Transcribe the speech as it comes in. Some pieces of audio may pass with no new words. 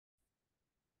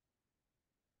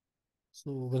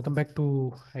So welcome back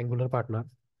to Angular Partner.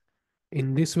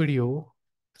 In this video,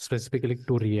 specifically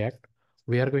to React,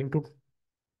 we are going to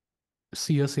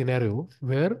see a scenario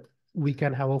where we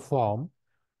can have a form,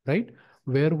 right?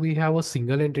 Where we have a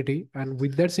single entity, and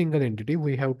with that single entity,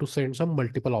 we have to send some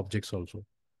multiple objects also,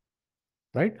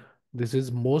 right? This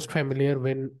is most familiar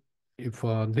when if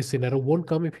this scenario won't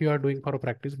come if you are doing for a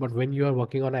practice, but when you are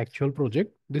working on an actual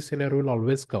project, this scenario will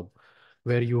always come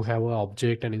where you have an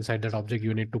object and inside that object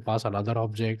you need to pass another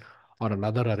object or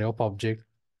another array of object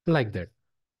like that,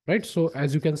 right? So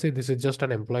as you can see, this is just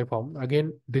an employee form.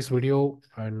 Again, this video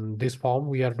and this form,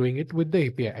 we are doing it with the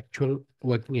API, actual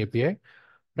working API,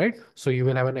 right? So you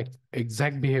will have an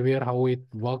exact behavior, how it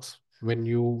works when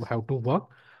you have to work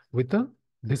with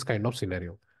this kind of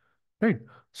scenario. Right.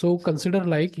 So consider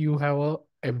like you have a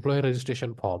employee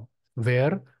registration form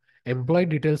where employee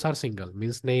details are single,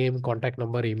 means name, contact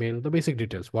number, email, the basic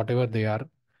details, whatever they are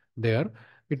there,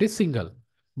 it is single.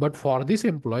 But for this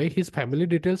employee, his family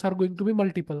details are going to be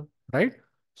multiple, right?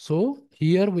 So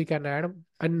here we can add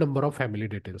a number of family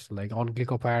details, like on click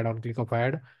of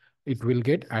add, it will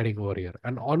get adding over here.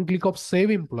 And on click of save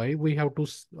employee, we have to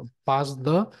pass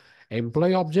the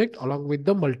employee object along with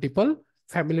the multiple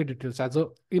family details as a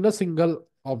in a single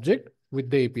object with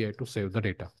the API to save the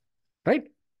data, right?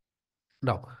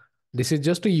 Now, this is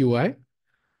just a UI.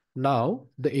 Now,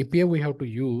 the API we have to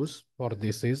use for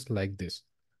this is like this.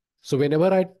 So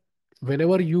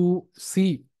whenever you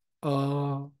see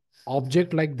a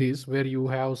object like this, where you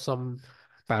have some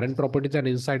parent properties and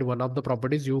inside one of the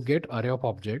properties, you get array of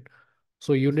object.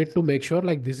 So you need to make sure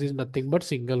like this is nothing but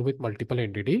single with multiple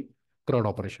entity CRUD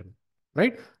operation,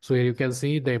 right? So here you can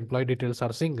see the employee details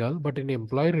are single, but in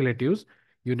employee relatives,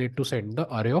 you need to send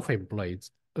the array of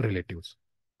employees relatives,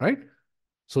 right?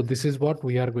 So this is what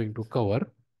we are going to cover,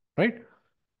 right?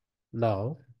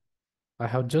 Now, I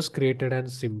have just created a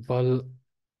simple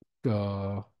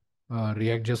uh,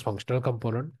 Reactjs functional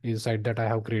component. Inside that, I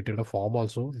have created a form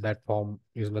also. That form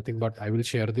is nothing but I will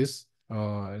share this.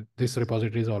 This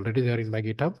repository is already there in my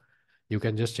GitHub. You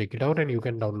can just check it out and you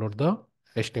can download the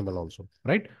HTML also,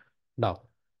 right? Now,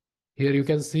 here you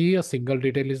can see a single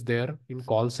detail is there in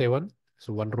call 7.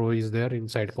 So one row is there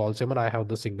inside call 7. I have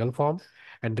the single form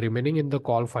and remaining in the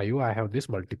call 5, I have this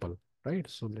multiple, right?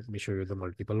 So let me show you the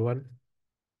multiple one,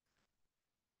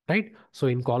 right? So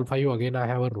in call 5, again, I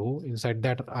have a row. Inside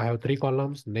that, I have three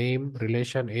columns, name,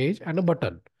 relation, age, and a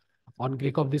button. On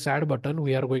click of this add button,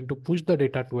 we are going to push the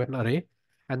data to an array,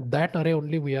 and that array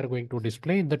only we are going to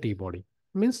display in the T body,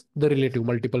 means the relative,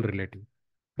 multiple relative,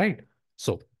 right?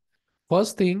 So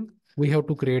first thing, we have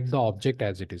to create the object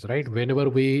as it is, right?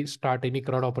 Whenever we start any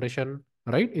CRUD operation,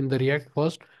 right, in the React,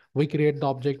 first, we create the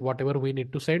object, whatever we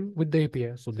need to send with the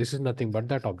API. So this is nothing but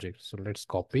that object. So let's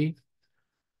copy.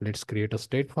 Let's create a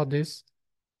state for this.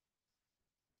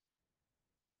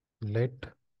 Let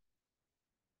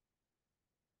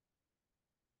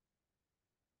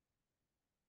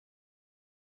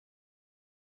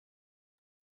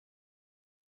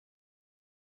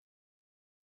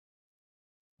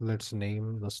let's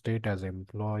name the state as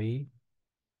employee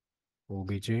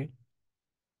obj.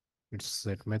 It's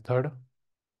set method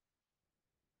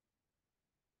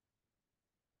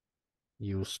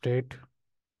use state,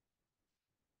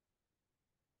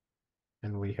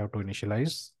 and we have to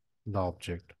initialize the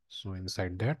object. So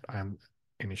inside that, I'm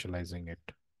initializing it,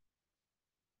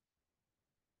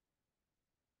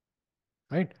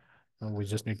 right? Now we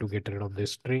just need to get rid of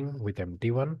this string with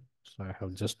empty one. So I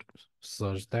have just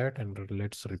searched that and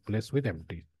let's replace with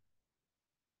empty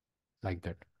like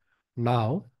that.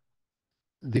 Now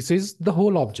this is the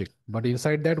whole object, but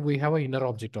inside that we have an inner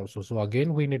object also. So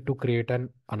again, we need to create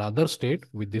another state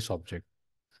with this object.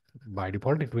 By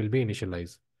default, it will be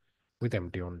initialized with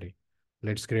empty only.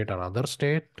 Let's create another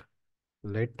state.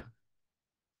 Let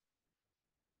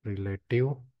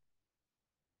relative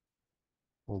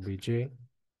obj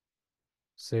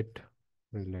set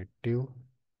relative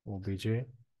obj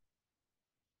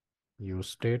use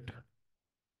state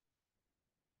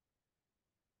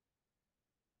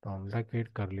round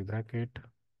bracket curly bracket,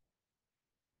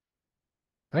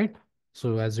 right?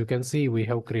 So as you can see, we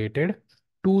have created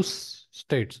two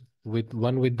states, with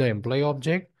one with the employee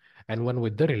object and one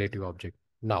with the relative object.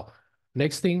 Now,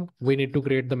 next thing, we need to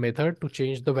create the method to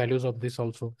change the values of this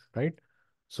also, right?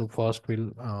 So first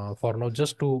we'll, for now,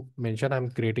 just to mention, I'm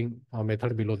creating a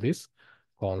method below this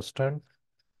constant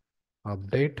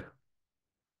update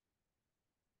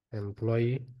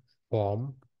employee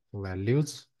form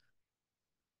values.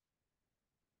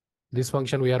 This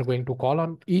function we are going to call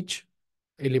on each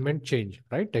element change,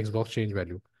 right? Text box change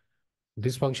value.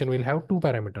 This function will have two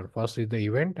parameters. First is the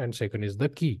event and second is the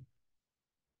key.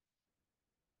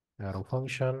 arrow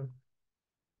function.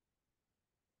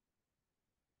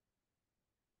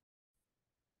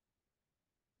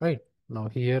 Right. Now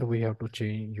here we have to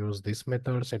use this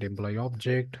method, set employee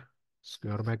object,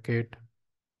 square bracket,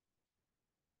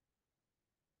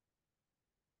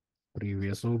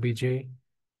 previous obj,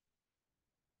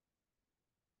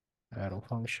 arrow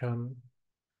function,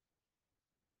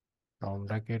 round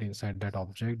bracket inside that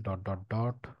object, dot, dot,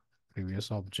 dot,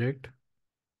 previous object,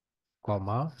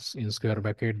 comma, in square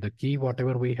bracket, the key,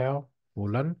 whatever we have,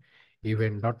 colon,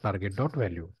 event dot target dot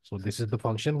value. So this is the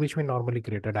function which we normally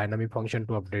create, a dynamic function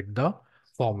to update the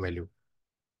form value,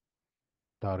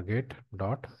 target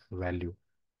dot value,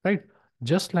 right?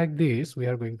 Just like this, we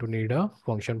are going to need a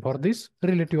function for this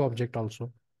relative object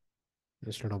also.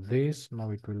 Instead of this,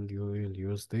 now you will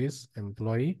use this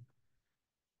employee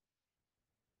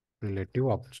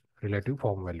relative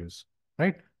form values,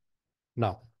 right?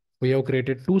 Now we have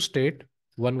created two state,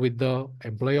 one with the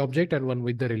employee object and one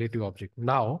with the relative object.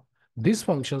 Now these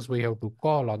functions we have to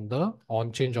call on the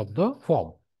on change of the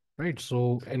form, right?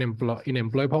 So in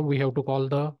employee form we have to call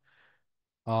the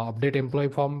update employee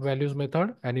form values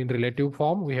method, and in relative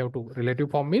form we have to relative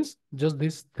form means just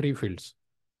these three fields.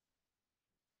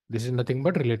 This is nothing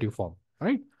but relative form,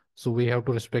 right? So we have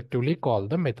to respectively call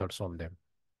the methods on them.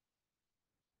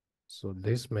 So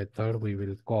this method we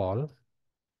will call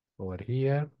over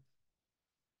here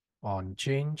on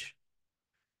change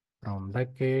round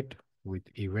bracket with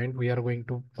event we are going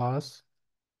to pass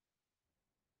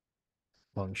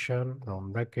function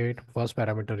round bracket. First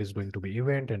parameter is going to be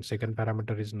event and second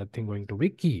parameter is nothing going to be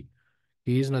key.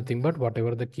 Key is nothing but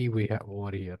whatever the key we have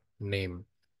over here, name,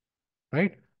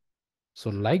 right? So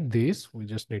like this, we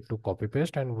just need to copy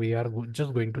paste and we are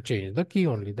just going to change the key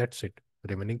only. That's it.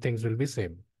 Remaining things will be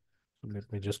same. So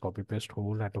let me just copy paste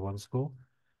whole at once go.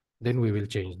 Then we will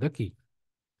change the key.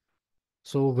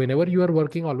 So whenever you are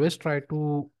working, always try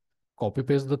to copy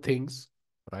paste the things,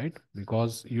 right?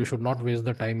 Because you should not waste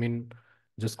the time in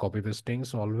just copy pasting.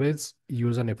 So always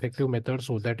use an effective method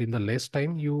so that in the less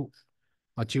time you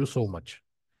achieve so much.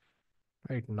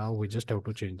 Right now we just have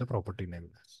to change the property name.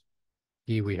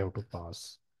 Key we have to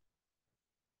pass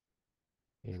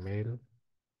email,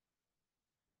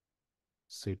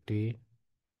 city,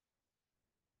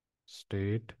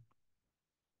 state,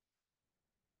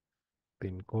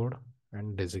 pin code,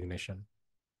 and designation,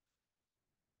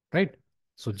 right?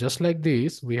 So just like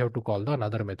this, we have to call the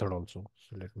another method also.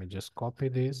 So let me just copy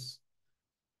this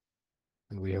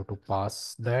and we have to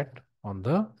pass that on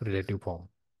the relative form.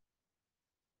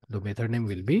 The method name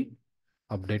will be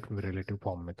update relative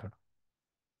form method.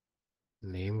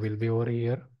 Name will be over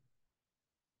here.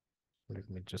 Let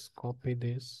me just copy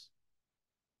this.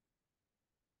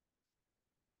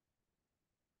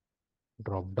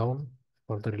 Drop down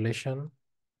for the relation.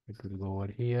 It will go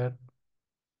over here.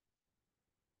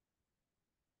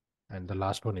 And the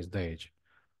last one is the age.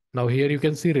 Now here you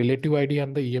can see relative ID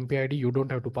and the EMP ID. You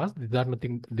don't have to pass. These are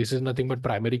nothing. This is nothing but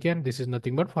primary key and this is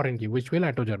nothing but foreign key, which will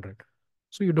auto generate.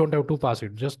 So you don't have to pass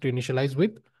it. Just initialize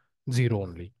with 0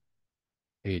 only.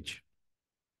 Age,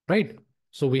 right?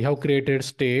 So we have created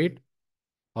state,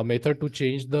 a method to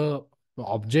change the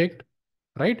object,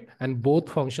 right? And both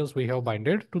functions we have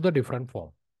binded to the different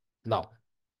form. Now,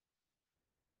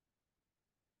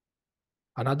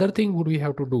 another thing would we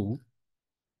have to do.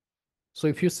 So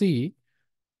if you see,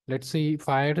 let's say if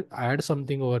I add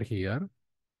something over here,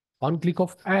 on click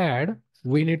of add,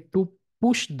 we need to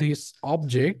push this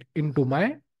object into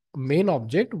my main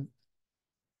object,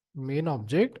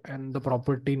 and the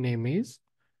property name is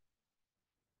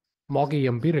mock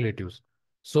EMP relatives.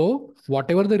 So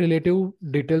whatever the relative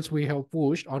details we have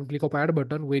pushed on click of add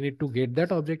button, we need to get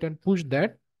that object and push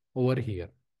that over here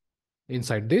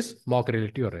inside this mock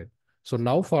relative array. So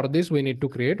now for this, we need to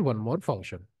create one more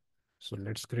function. So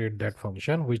let's create that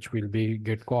function, which will be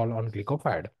get call on click of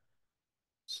add.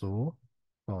 So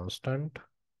constant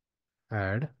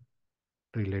add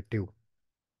relative.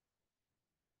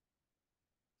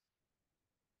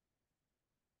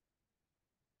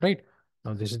 Right.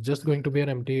 Now this is just going to be an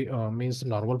empty means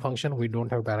normal function. We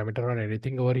don't have parameter or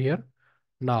anything over here.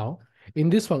 Now in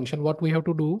this function, what we have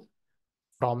to do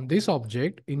from this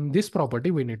object in this property,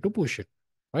 we need to push it,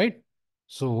 right?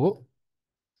 So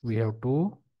we have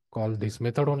to call this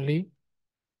method only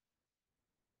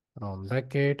round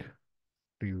bracket,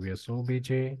 previous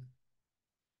obj,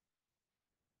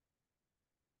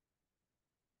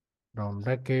 round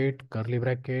bracket, curly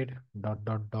bracket, dot,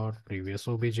 dot, dot, previous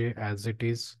obj as it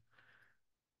is,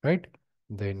 right?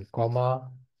 Then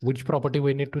comma, which property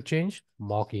we need to change?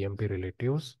 Mock EMP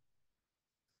relatives,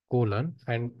 colon,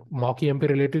 and mock EMP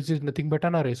relatives is nothing but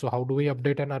an array. So how do we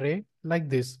update an array? Like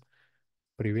this,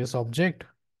 previous object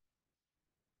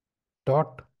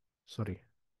dot, sorry,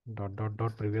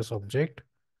 dot previous object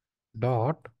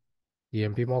dot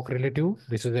emp mock relative.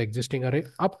 This is the existing array.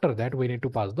 After that, we need to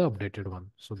pass the updated one.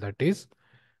 So that is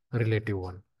relative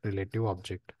one, relative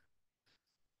object.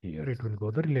 Here it will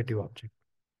go the relative object,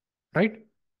 right?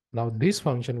 Now this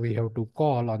function we have to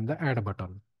call on the add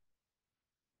button.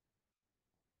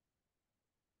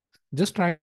 Just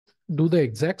try do the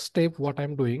exact step what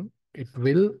I'm doing. It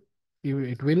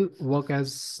will work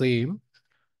as same.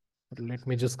 Let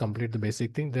me just complete the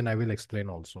basic thing, then I will explain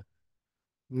also.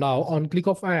 Now on click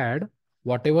of add,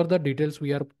 whatever the details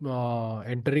we are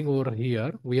entering over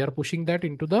here, we are pushing that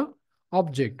into the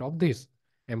object of this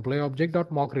employee object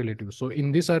dot mock relative. So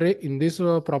in this array, in this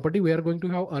property, we are going to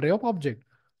have array of object.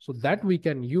 So that we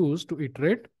can use to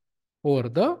iterate over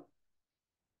the,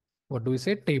 what do we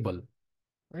say, table,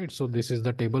 right? So this is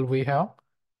the table we have.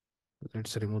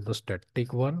 Let's remove the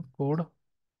static one code.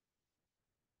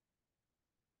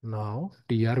 Now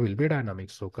tr will be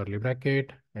dynamic. So curly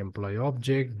bracket employee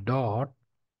object dot,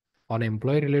 on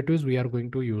employee relatives, we are going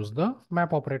to use the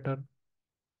map operator.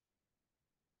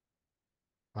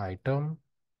 Item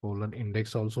colon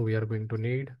index also we are going to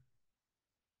need,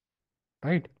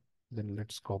 right? Then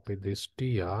let's copy this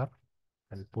tr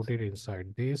and put it inside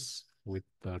this with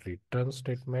the return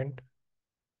statement,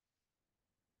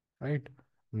 right?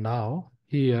 Now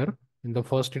here in the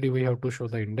first id we have to show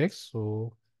the index.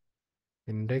 So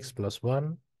index plus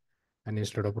one, and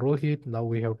instead of Rohit, now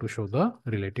we have to show the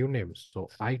relative names. So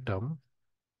item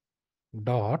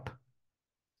dot,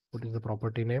 what is the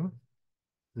property name?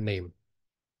 Name.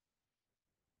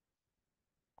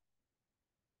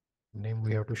 Name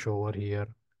we have to show over here.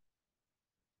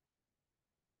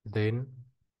 Then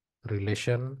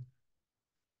relation,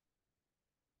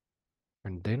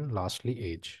 and then lastly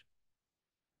age,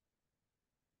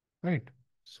 right?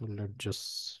 So let's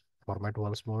just format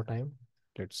once more time.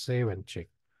 Let's save and check.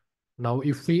 Now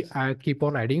if we keep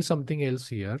on adding something else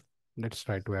here, let's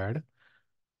try to add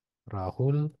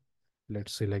Rahul.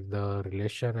 Let's select the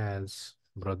relation as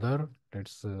brother.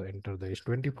 Let's enter the age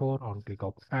 24 on click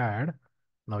of add.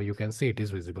 Now you can see it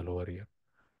is visible over here.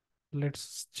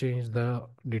 Let's change the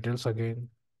details again.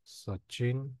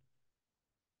 Sachin,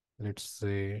 let's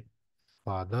say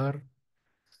father,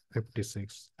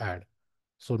 56, add.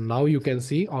 So now you can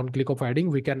see on click of adding,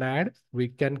 we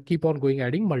can keep on going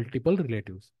adding multiple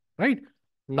relatives, right?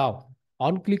 Now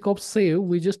on click of save,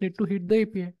 we just need to hit the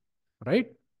API, right?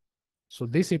 So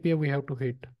this API we have to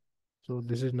hit. So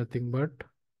this is nothing but,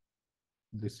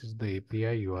 this is the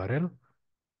API URL.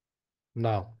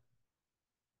 Now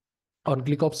on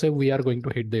click of save, we are going to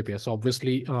hit the API. So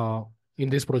obviously in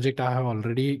this project, I have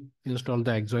already installed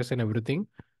the XOS and everything.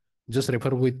 Just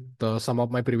refer with some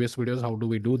of my previous videos. How do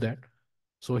we do that?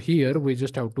 So here we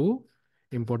just have to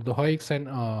import the hooks and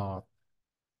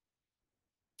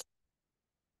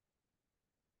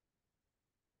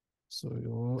so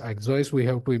XOS we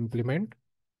have to implement.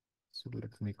 So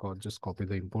let me just copy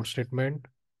the import statement,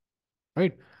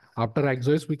 right? After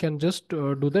XOS, we can just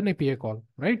do the API call,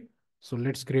 right? So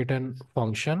let's create an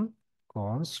function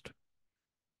const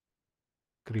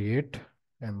create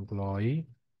employee.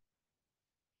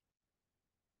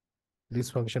 This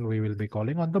function we will be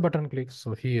calling on the button click.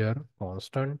 So here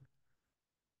constant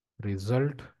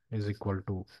result is equal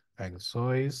to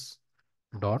XOS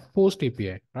dot post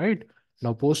API, right?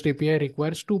 Now post API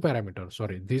requires two parameters.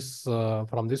 Sorry, this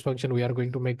from this function we are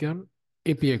going to make an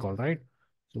API call, right?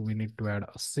 So we need to add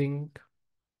a sync,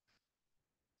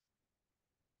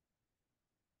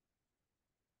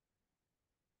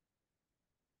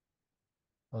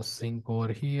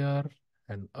 over here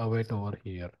and await over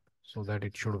here, so that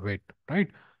it should wait, right?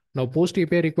 Now post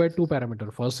API required two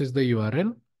parameters. First is the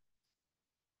URL.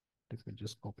 Let me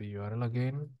just copy URL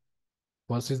again.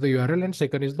 First is the URL and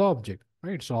second is the object,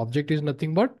 right? So object is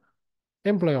nothing but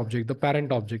employee object, the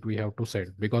parent object we have to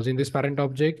set, because in this parent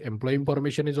object, employee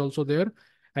information is also there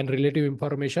and relative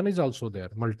information is also there,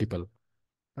 multiple,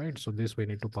 right? So this we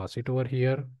need to pass it over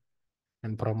here.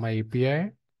 And from my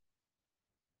API,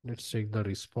 let's check the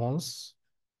response.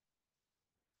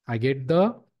 I get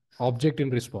the object in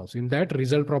response. In that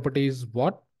result property is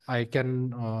what I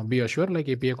can be assured like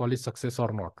API call is success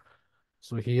or not.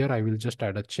 So here I will just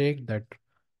add a check that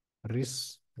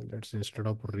let's instead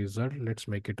of result, let's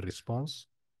make it response.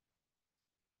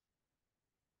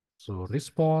 So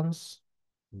response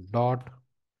dot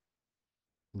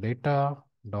data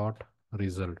dot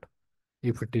result.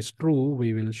 If it is true,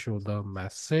 we will show the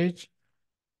message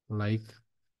like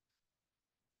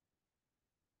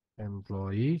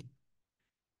employee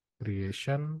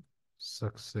creation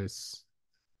success.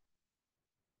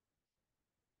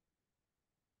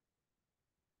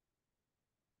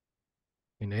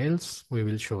 In else, we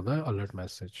will show the alert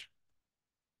message.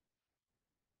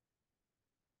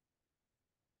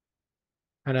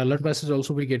 And alert message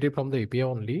also we get it from the API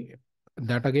only.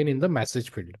 That again in the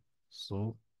message field.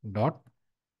 So dot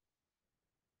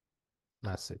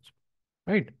message,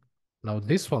 right? Now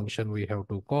this function we have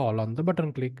to call on the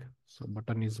button click. So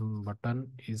button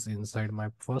is inside my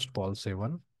first call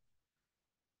 7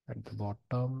 at the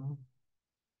bottom,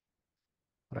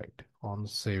 right, on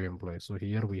save employee. So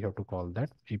here we have to call that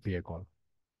API call,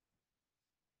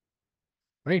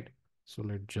 right? So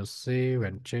let's just save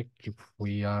and check if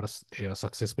we are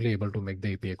successfully able to make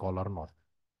the API call or not.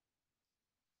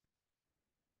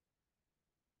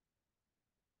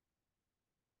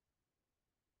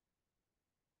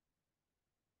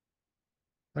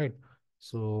 Right.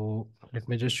 So let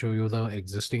me just show you the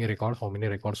existing record, how many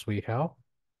records we have.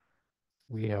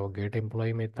 We have get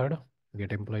employee method,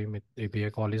 get employee API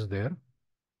call is there.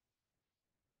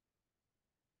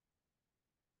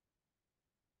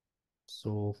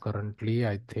 So currently,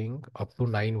 I think up to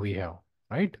 9 we have,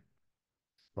 right?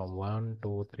 From 1,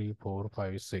 2, 3, 4,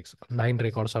 5, 6, 9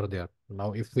 records are there.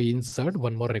 Now, if we insert,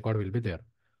 one more record will be there,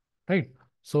 right?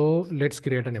 So let's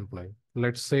create an employee.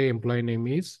 Let's say employee name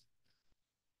is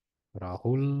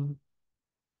Rahul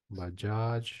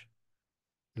Bajaj.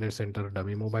 Let's enter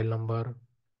dummy mobile number.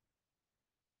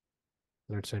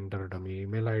 Let's enter dummy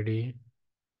email ID.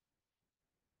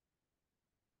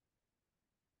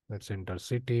 Let's enter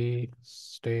city,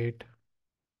 state.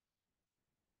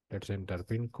 Let's enter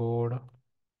pin code.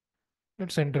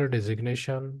 Let's enter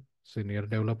designation, senior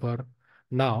developer.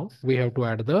 Now we have to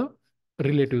add the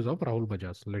relatives of Rahul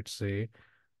Bajaj. Let's say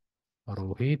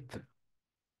Rohit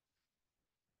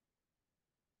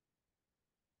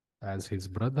as his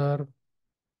brother.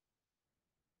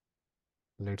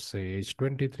 Let's say age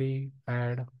 23,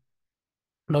 add.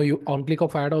 Now you on click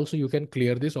of add also, you can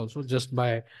clear this also just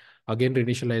by again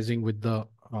reinitializing with the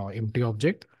empty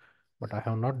object. But I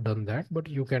have not done that, but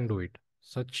you can do it.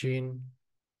 Sachin,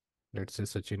 let's say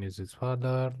Sachin is his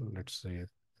father. Let's say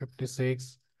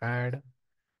 56, add,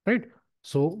 right?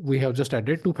 So we have just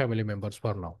added two family members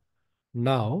for now.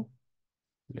 Now,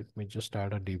 let me just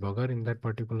add a debugger in that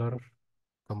particular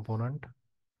component.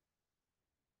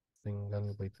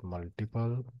 Single with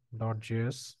multiple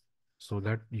 .js so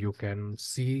that you can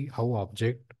see how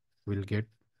object will get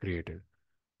created.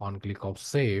 On click of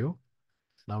save.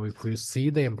 Now, if we see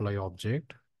the employee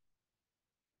object,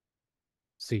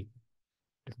 see,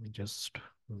 let me just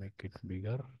make it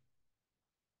bigger.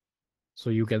 So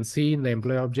you can see in the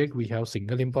employee object, we have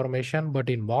single information, but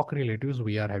in mock relatives,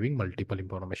 we are having multiple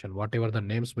information. Whatever the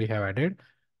names we have added,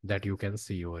 that you can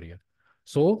see over here.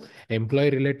 So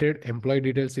employee related employee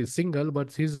details is single,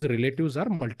 but his relatives are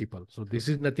multiple. So this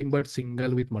is nothing but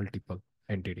single with multiple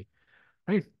entity,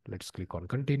 right? Let's click on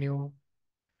continue.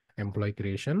 Employee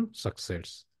creation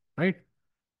success, right?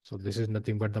 So this is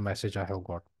nothing but the message I have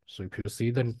got. So if you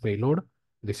see the payload,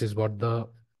 this is what the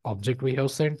object we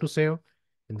have sent to save.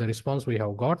 In the response, we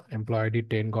have got employee ID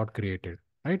 10 got created,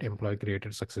 right? Employee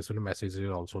created successfully message is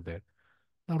also there.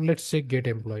 Now let's check get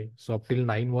employee. So up till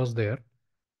 9 was there.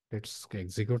 Let's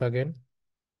execute again.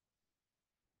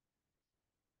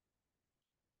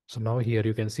 So now here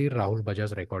you can see Rahul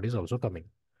Bajaj record is also coming,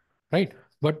 right?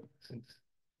 But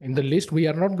in the list, we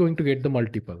are not going to get the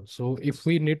multiple. So if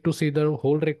we need to see the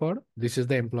whole record, this is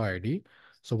the employee ID.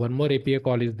 So one more API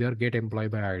call is there, get employee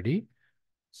by ID.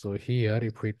 So here,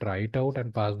 if we try it out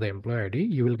and pass the employee ID,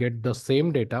 you will get the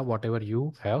same data, whatever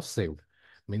you have saved.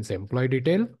 Means employee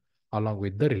detail along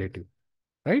with the relative,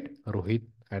 right? Rohit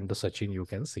and the Sachin you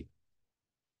can see.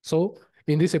 So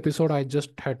in this episode, I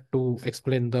just had to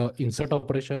explain the insert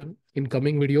operation. In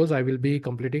coming videos, I will be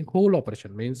completing whole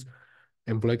operation. Means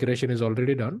employee creation is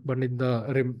already done, but in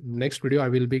the next video, I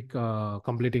will be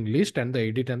completing list and the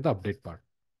edit and the update part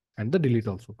and the delete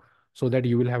also, so that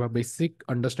you will have a basic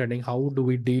understanding how do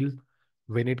we deal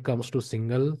when it comes to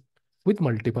single with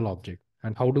multiple object,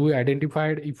 and how do we identify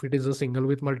it if it is a single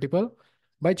with multiple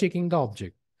by checking the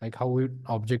object, like how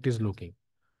object is looking.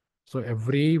 So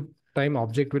every time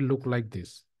object will look like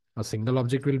this. A single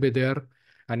object will be there,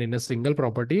 and in a single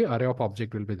property, array of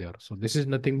object will be there. So this is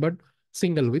nothing but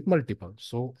single with multiple.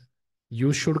 So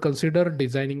you should consider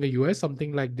designing a UI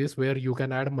something like this, where you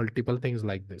can add multiple things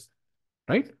like this,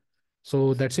 right?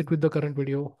 So that's it with the current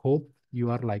video. Hope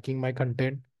you are liking my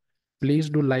content. Please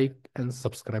do like and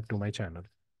subscribe to my channel.